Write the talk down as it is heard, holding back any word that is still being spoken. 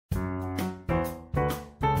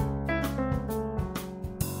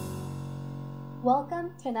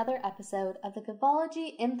to another episode of the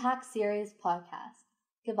Givology Impact Series podcast.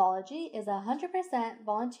 Givology is a 100%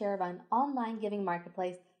 volunteer-run online giving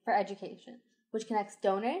marketplace for education, which connects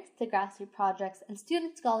donors to grassroots projects and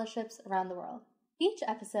student scholarships around the world. Each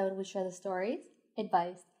episode, we share the stories,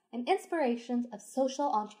 advice, and inspirations of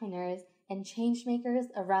social entrepreneurs and changemakers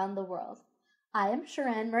around the world. I am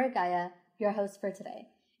Sharon Murugaya, your host for today,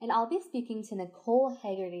 and I'll be speaking to Nicole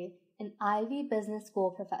Haggerty, an Ivy Business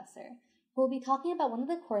School professor, who will be talking about one of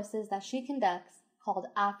the courses that she conducts called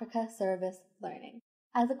Africa Service Learning.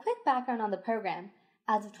 As a quick background on the program,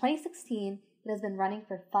 as of 2016, it has been running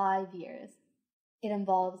for 5 years. It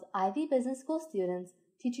involves Ivy Business School students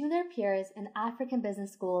teaching their peers in African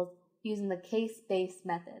business schools using the case-based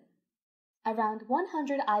method. Around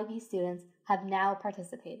 100 Ivy students have now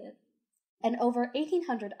participated, and over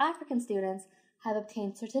 1,800 African students have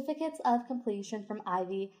obtained certificates of completion from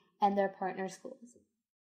Ivy and their partner schools.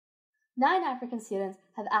 9 African students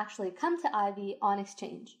have actually come to Ivy on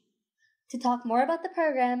exchange. To talk more about the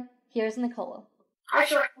program, here's Nicole. Hi,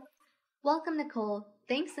 Sharon. Welcome, Nicole.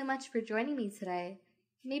 Thanks so much for joining me today.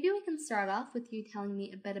 Maybe we can start off with you telling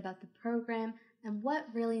me a bit about the program and what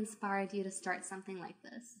really inspired you to start something like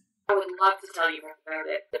this. I would love to tell you more about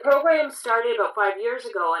it. The program started about 5 years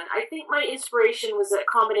ago, and I think my inspiration was a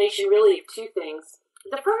combination really of two things.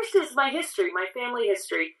 The first is my history, my family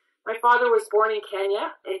history. My father was born in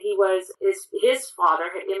Kenya, and his father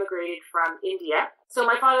had immigrated from India. So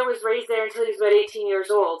my father was raised there until he was about 18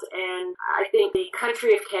 years old, and I think the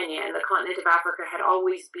country of Kenya and the continent of Africa had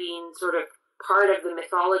always been sort of part of the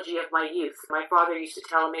mythology of my youth. My father used to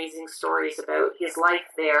tell amazing stories about his life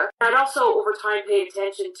there. I'd also, over time, paid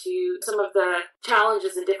attention to some of the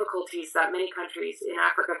challenges and difficulties that many countries in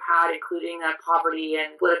Africa have had, including poverty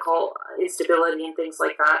and political instability and things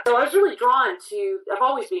like that. So I was really I've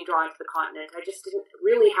always been drawn to the continent. I just didn't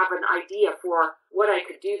really have an idea for what I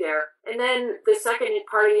could do there. And then the second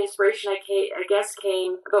part of the inspiration, I guess,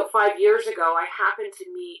 came about 5 years ago. I happened to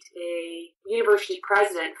meet a university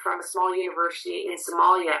president from a small university in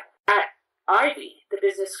Somalia at Ivy, the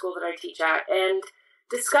business school that I teach at, and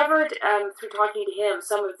discovered through talking to him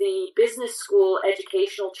some of the business school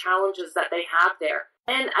educational challenges that they have there.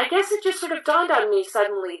 And I guess it just sort of dawned on me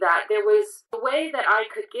suddenly that there was a way that I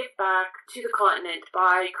could give back to the continent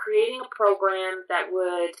by creating a program that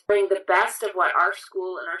would bring the best of what our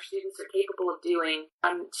school and our students are capable of doing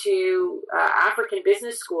to African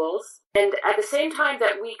business schools. And at the same time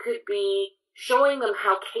that we could be showing them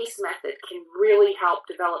how case method can really help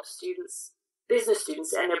develop business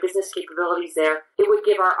students and their business capabilities there, it would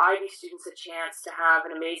give our Ivy students a chance to have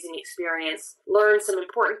an amazing experience, learn some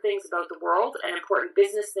important things about the world and important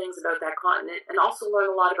business things about that continent, and also learn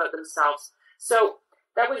a lot about themselves. So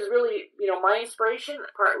that was really, my inspiration,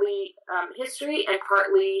 partly history and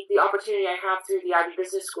partly the opportunity I have through the Ivy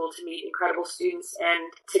Business School to meet incredible students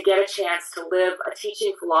and to get a chance to live a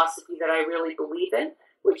teaching philosophy that I really believe in,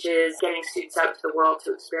 which is getting students out to the world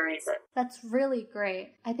to experience it. That's really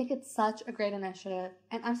great. I think it's such a great initiative.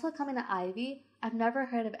 And I'm still coming to Ivy. I've never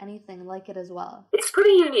heard of anything like it as well. It's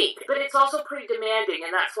pretty unique, but it's also pretty demanding,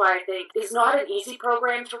 and that's why I think it's not an easy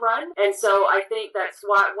program to run. And so I think that's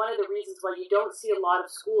why one of the reasons why you don't see a lot of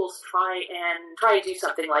schools try and do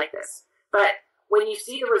something like this. But when you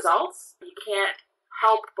see the results, you can't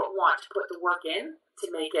help but want to put the work in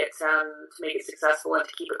to make it successful and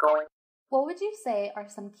to keep it going. What would you say are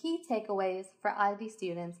some key takeaways for Ivy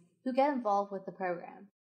students who get involved with the program?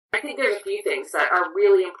 I think there's a few things that are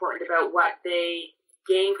really important about what they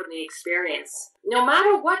gain from the experience. No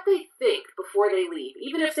matter what they think before they leave,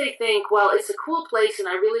 even if they think, well, it's a cool place and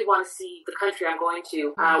I really want to see the country I'm going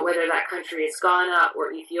to, whether that country is Ghana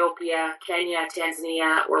or Ethiopia, Kenya,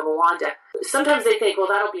 Tanzania, or Rwanda, sometimes they think, well,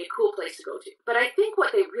 that'll be a cool place to go to. But I think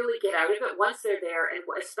what they really get out of it once they're there, and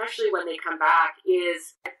especially when they come back,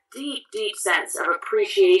 is a deep, deep sense of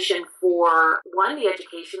appreciation for, one, the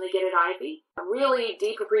education they get at Ivy, a really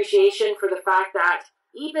deep appreciation for the fact that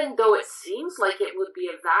even though it seems like it would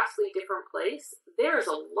be a vastly different place, there's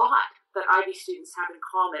a lot that Ivy students have in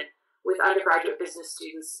common with undergraduate business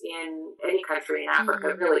students in any country in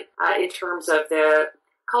Africa, really, in terms of the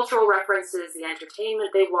cultural references, the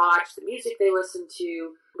entertainment they watch, the music they listen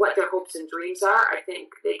to, what their hopes and dreams are. I think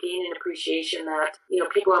they gain an appreciation that,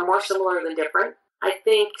 people are more similar than different. I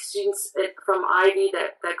think students from Ivy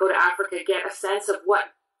that go to Africa get a sense of what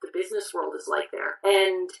the business world is like there,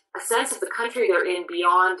 and a sense of the country they're in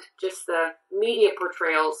beyond just the media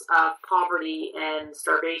portrayals of poverty and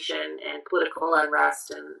starvation and political unrest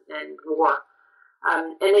and war.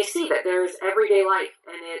 And they see that there's everyday life,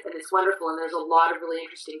 and it's wonderful, and there's a lot of really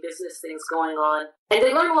interesting business things going on. And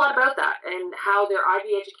they learn a lot about that and how their IB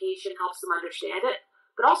education helps them understand it,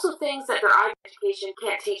 but also things that their IB education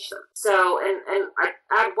can't teach them. So, and I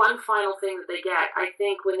add one final thing that they get. I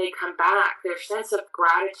think when they come back, their sense of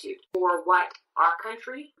gratitude for what our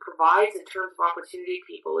country provides in terms of opportunity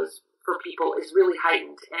for people is really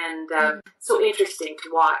heightened, and so interesting to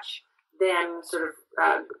watch them sort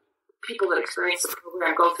of people that experience the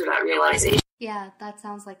program go through that realization. Yeah, that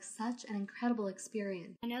sounds like such an incredible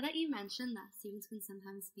experience. I know that you mentioned that students can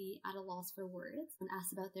sometimes be at a loss for words and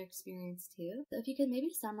ask about their experience too. So if you could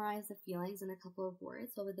maybe summarize the feelings in a couple of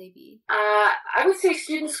words, what would they be? I would say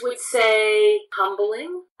students would say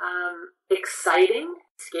humbling, exciting,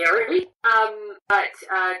 scary, but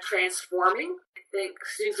transforming. I think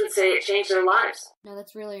students would say it changed their lives. No,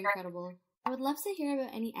 that's really incredible. I would love to hear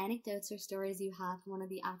about any anecdotes or stories you have from one of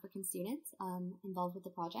the African students involved with the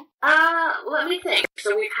project. Let me think.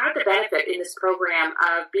 So we've had the benefit in this program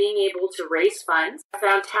of being able to raise funds. A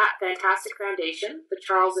fantastic foundation, the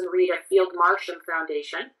Charles and Rita Field Marsham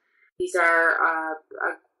Foundation. These are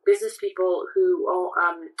business people who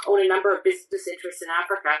own a number of business interests in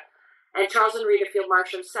Africa. And Charles and Rita Field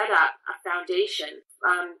Marsham set up a foundation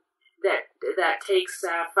that takes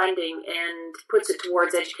funding and puts it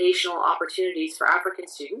towards educational opportunities for African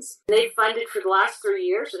students. They've funded for the last 3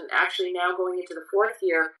 years, and actually now going into the 4th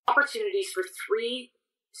year, opportunities for 3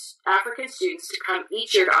 African students to come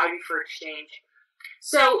each year to Ivy for exchange.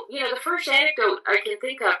 So, the first anecdote I can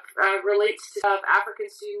think of relates to African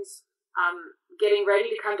students getting ready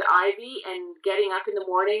to come to Ivy and getting up in the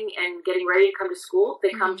morning and getting ready to come to school. They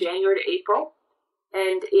come January to April.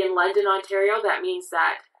 And in London, Ontario, that means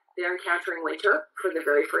that they're encountering winter for the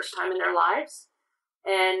very first time in their lives.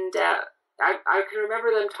 And I can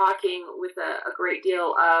remember them talking with a great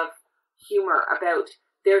deal of humor about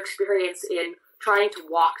their experience in trying to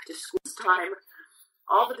walk to school this time,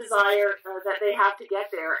 all the desire that they have to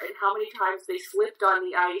get there, and how many times they slipped on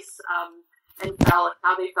the ice and fell, and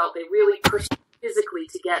how they felt they really pushed physically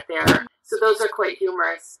to get there. So those are quite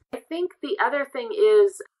humorous. I think the other thing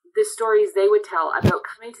is the stories they would tell about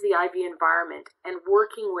coming to the IB environment and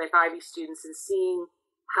working with IB students and seeing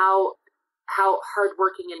how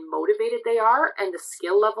hardworking and motivated they are and the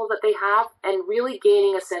skill level that they have, and really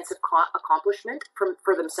gaining a sense of accomplishment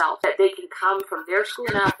for themselves. That they can come from their school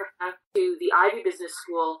in Africa to the Ivy Business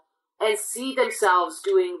School and see themselves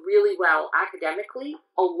doing really well academically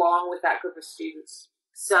along with that group of students.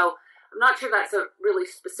 So I'm not sure that's a really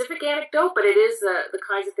specific anecdote, but it is the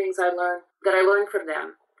kinds of things I learned from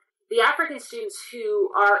them. The African students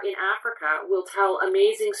who are in Africa will tell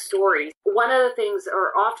amazing stories. One of the things,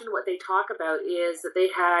 or often what they talk about, is that they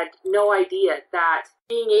had no idea that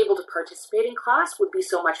being able to participate in class would be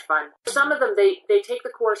so much fun. Some of them, they take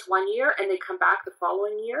the course 1 year and they come back the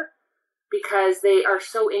following year because they are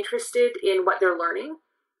so interested in what they're learning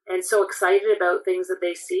and so excited about things that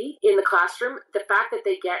they see in the classroom. The fact that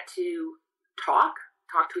they get to talk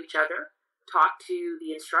to each other, talk to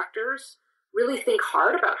the instructors, really think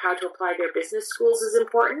hard about how to apply their business schools is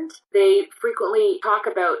important. They frequently talk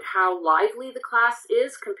about how lively the class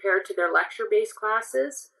is compared to their lecture-based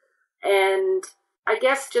classes. And I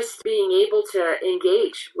guess just being able to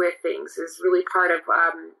engage with things is really part of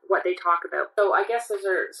what they talk about. So I guess those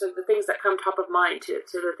are sort of the things that come top of mind to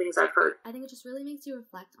the things I've heard. I think it just really makes you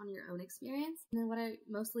reflect on your own experience. And then what I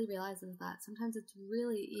mostly realize is that sometimes it's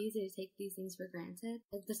really easy to take these things for granted.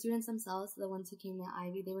 Like the students themselves, the ones who came to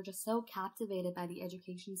Ivy, they were just so captivated by the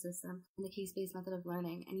education system and the case-based method of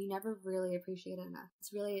learning, and you never really appreciate it enough.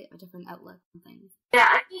 It's really a different outlook on things. Yeah,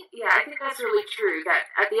 I think that's really true. That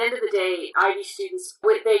at the end of the day, Ivy students,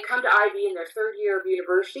 when they come to Ivy in their 3rd year of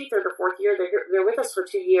university, 3rd or 4th year, they're with us for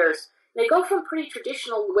 2 years. And they go from pretty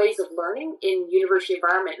traditional ways of learning in university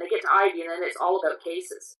environment, and they get to Ivy, and then it's all about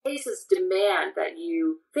cases. Cases demand that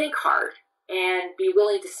you think hard and be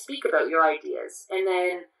willing to speak about your ideas, and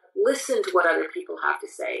then listen to what other people have to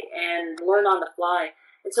say and learn on the fly.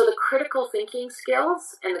 And so the critical thinking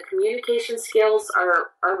skills and the communication skills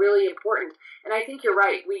are really important. And I think you're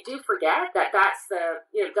right. We do forget that that's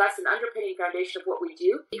an underpinning foundation of what we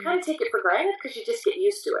do. You kind of take it for granted because you just get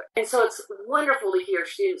used to it. And so it's wonderful to hear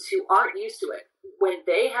students who aren't used to it, when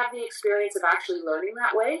they have the experience of actually learning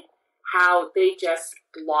that way, how they just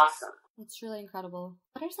blossom. It's really incredible.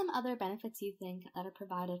 What are some other benefits you think that are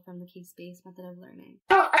provided from the case-based method of learning?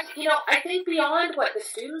 I think beyond what the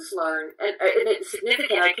students learn, and it's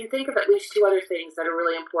significant, I can think of at least 2 other things that are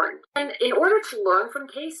really important. And in order to learn from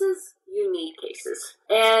cases, you need cases.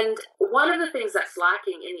 And one of the things that's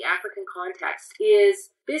lacking in the African context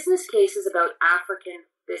is business cases about African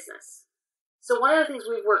business. So one of the things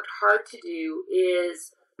we've worked hard to do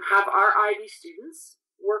is have our Ivy students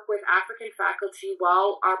work with African faculty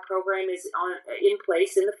while our program is in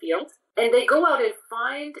place in the field. And they go out and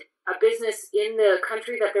find a business in the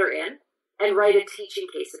country that they're in and write a teaching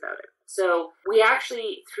case about it. So we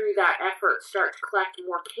actually, through that effort, start to collect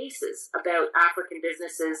more cases about African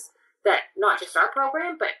businesses that not just our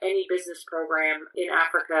program, but any business program in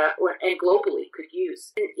Africa and globally could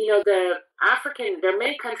use. And, there are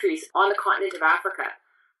many countries on the continent of Africa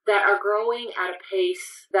that are growing at a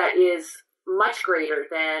pace that is much greater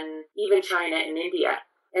than even China and India.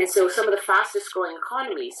 And so some of the fastest growing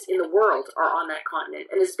economies in the world are on that continent.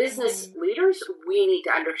 And as business leaders, we need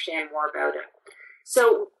to understand more about it.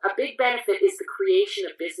 So a big benefit is the creation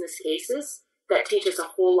of business cases that teach us a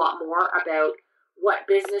whole lot more about what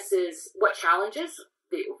challenges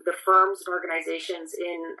the firms and organizations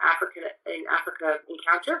in Africa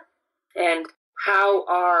encounter, and how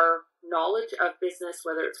our knowledge of business,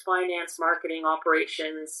 whether it's finance, marketing,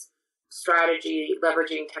 operations, strategy,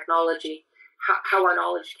 leveraging technology, how our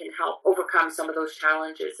knowledge can help overcome some of those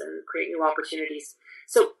challenges and create new opportunities.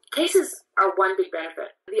 So cases are one big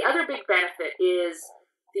benefit. The other big benefit is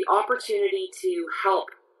the opportunity to help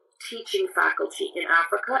teaching faculty in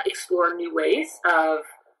Africa explore new ways of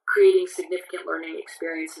creating significant learning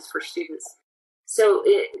experiences for students. So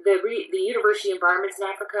the university environments in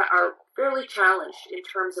Africa are fairly challenged in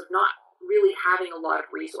terms of not really having a lot of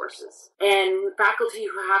resources, and faculty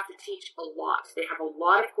who have to teach a lot. They have a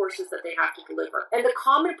lot of courses that they have to deliver. And the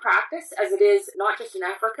common practice, as it is not just in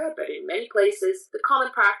Africa, but in many places, the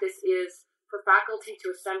common practice is for faculty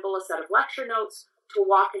to assemble a set of lecture notes, to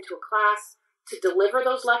walk into a class, to deliver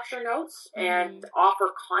those lecture notes and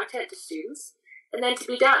offer content to students, and then to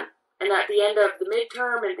be done. And at the end of the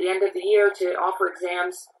midterm and at the end of the year, to offer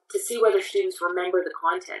exams to see whether students remember the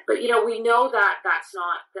content. But, we know that that's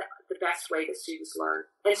not the best way that students learn.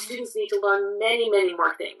 And students need to learn many, many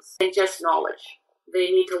more things than just knowledge.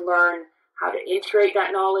 They need to learn how to integrate that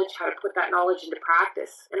knowledge, how to put that knowledge into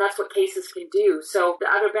practice. And that's what cases can do. So the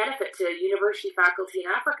other benefit to university faculty in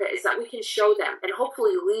Africa is that we can show them and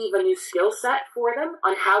hopefully leave a new skill set for them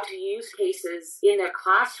on how to use cases in their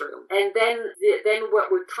classroom. And then what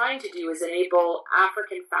we're trying to do is enable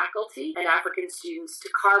African faculty and African students to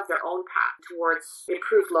carve their own path towards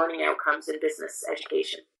improved learning outcomes in business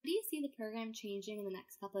education. How do you see the program changing in the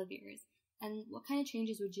next couple of years? And what kind of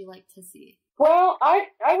changes would you like to see? Well, I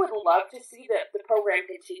would love to see the program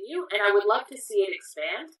continue, and I would love to see it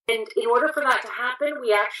expand. And in order for that to happen,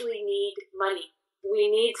 we actually need money. We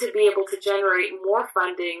need to be able to generate more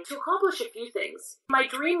funding to accomplish a few things. In my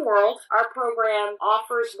dream world, our program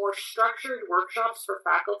offers more structured workshops for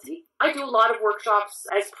faculty. I do a lot of workshops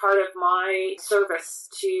as part of my service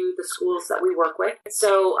to the schools that we work with.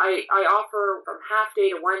 So I offer from half day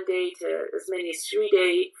to 1 day to as many as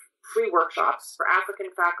 3-day free workshops for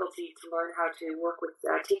African faculty to learn how to work with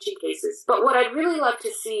teaching cases. But what I'd really love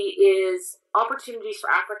to see is opportunities for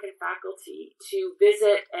African faculty to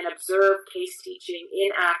visit and observe case teaching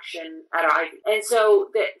in action at Ivy. And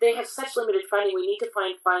so they have such limited funding, we need to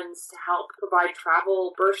find funds to help provide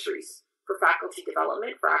travel bursaries for faculty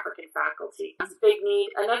development for African faculty. That's a big need.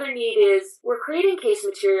 Another need is we're creating case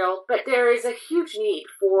material, but there is a huge need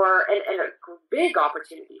for and a big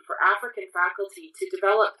opportunity for African faculty to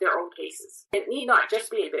develop their own cases. It need not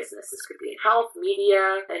just be in business. This could be in health,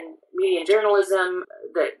 media and journalism,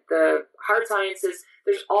 the hard sciences.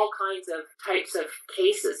 There's all kinds of types of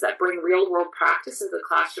cases that bring real world practice into the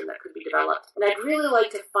classroom that could be developed. And I'd really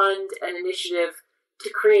like to fund an initiative to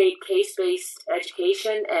create case-based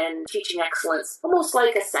education and teaching excellence, almost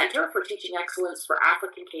like a center for teaching excellence for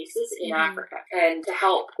African cases in Africa, and to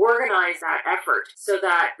help organize that effort so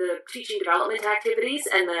that the teaching development activities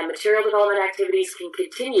and the material development activities can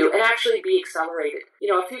continue and actually be accelerated.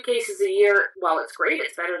 A few cases a year, while it's great,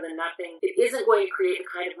 it's better than nothing, it isn't going to create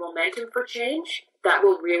a kind of momentum for change that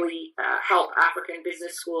will really help African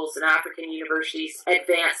business schools and African universities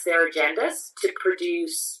advance their agendas to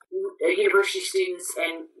produce university students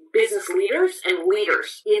and business leaders and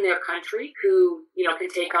leaders in their country who, can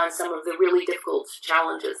take on some of the really difficult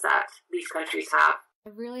challenges that these countries have. I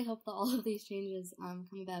really hope that all of these changes come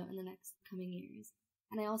about in the next coming years.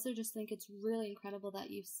 And I also just think it's really incredible that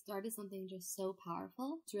you've started something just so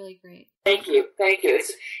powerful. It's really great. Thank you.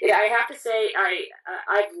 I have to say,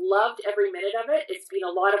 I've loved every minute of it. It's been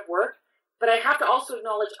a lot of work, but I have to also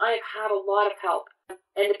acknowledge I have had a lot of help.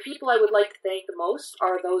 And the people I would like to thank the most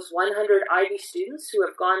are those 100 Ivy students who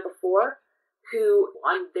have gone before, who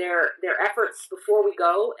on their efforts before we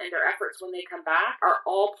go and their efforts when they come back are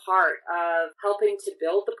all part of helping to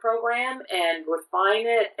build the program and refine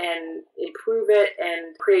it and improve it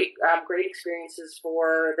and create great experiences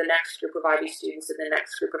for the next group of Ivy students and the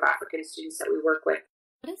next group of African students that we work with.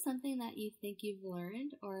 What is something that you think you've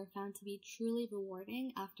learned or found to be truly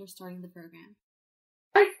rewarding after starting the program?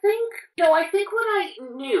 I think what I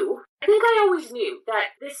knew, I think I always knew that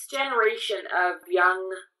this generation of young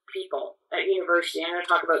people at university, I'm going to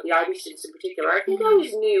talk about the Ivy students in particular, I think I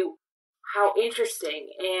always knew how interesting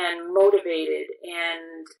and motivated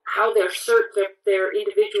and how their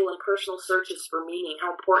individual and personal searches for meaning,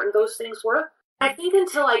 how important those things were. I think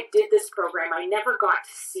until I did this program, I never got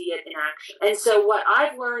to see it in action. And so what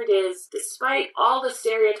I've learned is, despite all the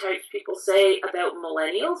stereotypes people say about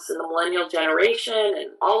millennials and the millennial generation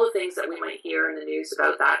and all the things that we might hear in the news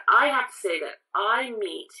about that, I have to say that I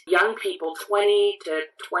meet young people, 20 to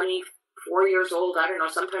 24 years old, I don't know,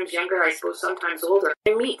 sometimes younger, I suppose, sometimes older.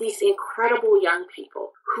 I meet these incredible young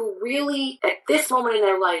people who really, at this moment in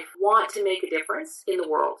their life, want to make a difference in the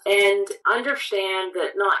world and understand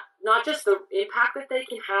that not just the impact that they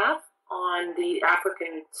can have on the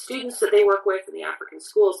African students that they work with in the African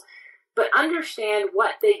schools, but understand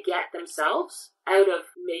what they get themselves out of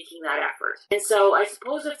making that effort. And so I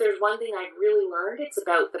suppose if there's one thing I've really learned, it's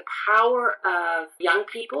about the power of young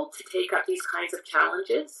people to take up these kinds of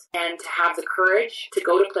challenges and to have the courage to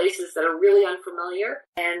go to places that are really unfamiliar,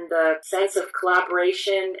 and the sense of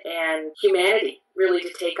collaboration and humanity really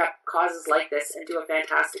to take up causes like this and do a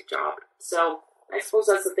fantastic job. So I suppose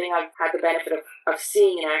that's the thing I've had the benefit of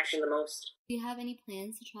seeing in action the most. Do you have any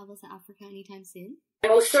plans to travel to Africa anytime soon? I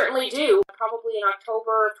most certainly do. Probably in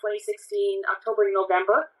October of 2016, October and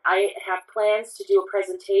November, I have plans to do a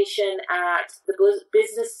presentation at the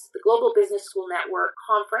Global Business School Network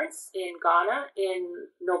conference in Ghana in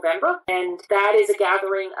November. And that is a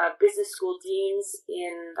gathering of business school deans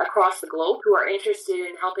across the globe who are interested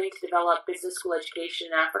in helping to develop business school education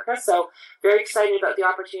in Africa. So very excited about the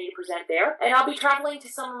opportunity to present there. And I'll be traveling to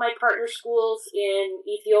some of my partner schools in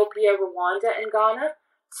Ethiopia, Rwanda, and Ghana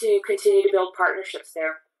to continue to build partnerships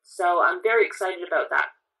there. So I'm very excited about that.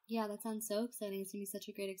 Yeah, that sounds so exciting. It's going to be such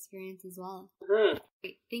a great experience as well. Mm-hmm.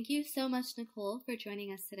 Great. Thank you so much, Nicole, for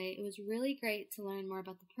joining us today. It was really great to learn more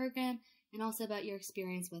about the program and also about your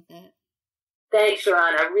experience with it. Thanks,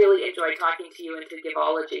 Sharon. I really enjoyed talking to you and to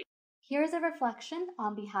Givology. Here's a reflection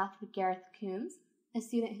on behalf of Gareth Coombs, a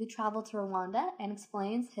student who traveled to Rwanda and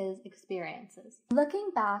explains his experiences.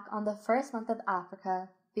 Looking back on the first month of Africa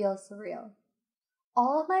feels surreal.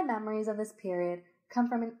 All of my memories of this period come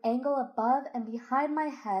from an angle above and behind my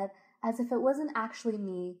head as if it wasn't actually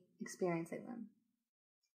me experiencing them.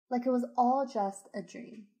 Like it was all just a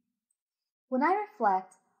dream. When I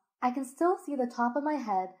reflect, I can still see the top of my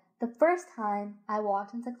head the first time I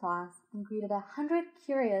walked into class and greeted 100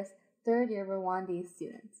 curious third-year Rwandese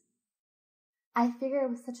students. I figure it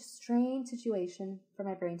was such a strange situation for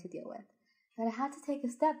my brain to deal with that I had to take a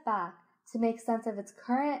step back to make sense of its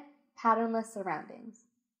current patternless surroundings.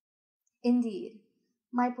 Indeed,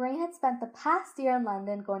 my brain had spent the past year in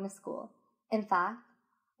London going to school. In fact,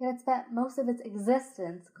 it had spent most of its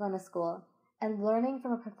existence going to school and learning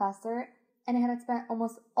from a professor, and it had spent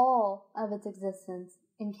almost all of its existence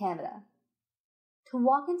in Canada. To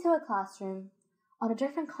walk into a classroom on a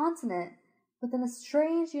different continent within a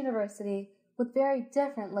strange university with very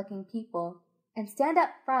different looking people and stand up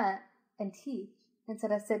front and teach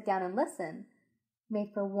instead of sit down and listen made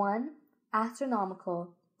for one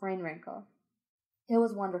astronomical brain wrinkle. It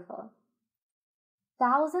was wonderful.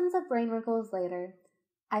 Thousands of brain wrinkles later,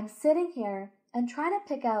 I'm sitting here and trying to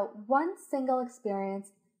pick out one single experience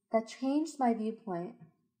that changed my viewpoint,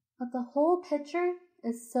 but the whole picture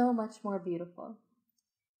is so much more beautiful.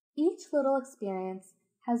 Each little experience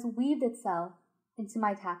has weaved itself into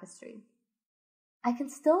my tapestry. I can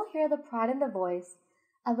still hear the pride in the voice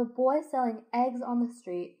of a boy selling eggs on the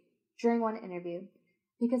street during one interview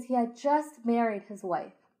because he had just married his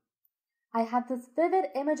wife. I have this vivid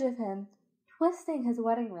image of him twisting his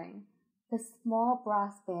wedding ring, the small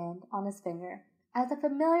brass band on his finger, as a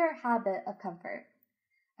familiar habit of comfort.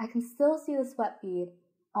 I can still see the sweat bead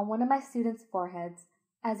on one of my students' foreheads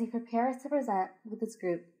as he prepares to present with his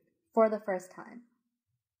group for the first time.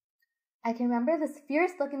 I can remember this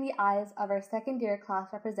fierce look in the eyes of our second-year class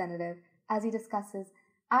representative as he discusses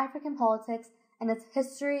African politics and its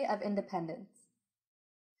history of independence.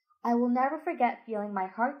 I will never forget feeling my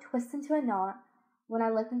heart twist into a knot when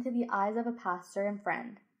I looked into the eyes of a pastor and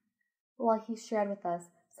friend, while he shared with us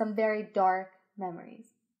some very dark memories.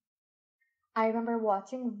 I remember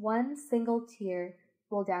watching one single tear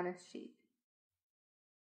roll down his cheek.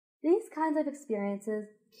 These kinds of experiences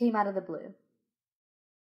came out of the blue.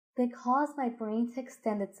 They caused my brain to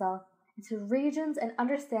extend itself into regions and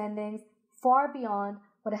understandings far beyond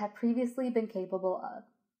what it had previously been capable of.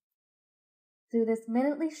 Through this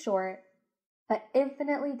minutely short but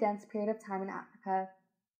infinitely dense period of time in Africa,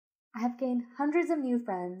 I have gained hundreds of new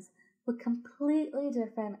friends with completely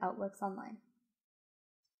different outlooks on life.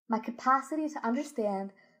 My capacity to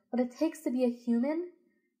understand what it takes to be a human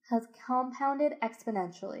has compounded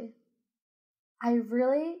exponentially. I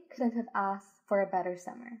really couldn't have asked for a better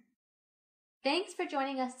summer. Thanks for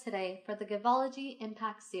joining us today for the Givology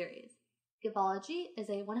Impact Series. Givology is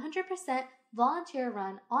a 100%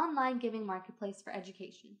 volunteer-run online giving marketplace for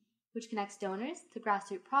education, which connects donors to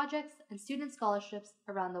grassroots projects and student scholarships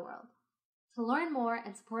around the world. To learn more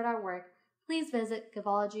and support our work, please visit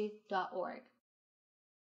givology.org.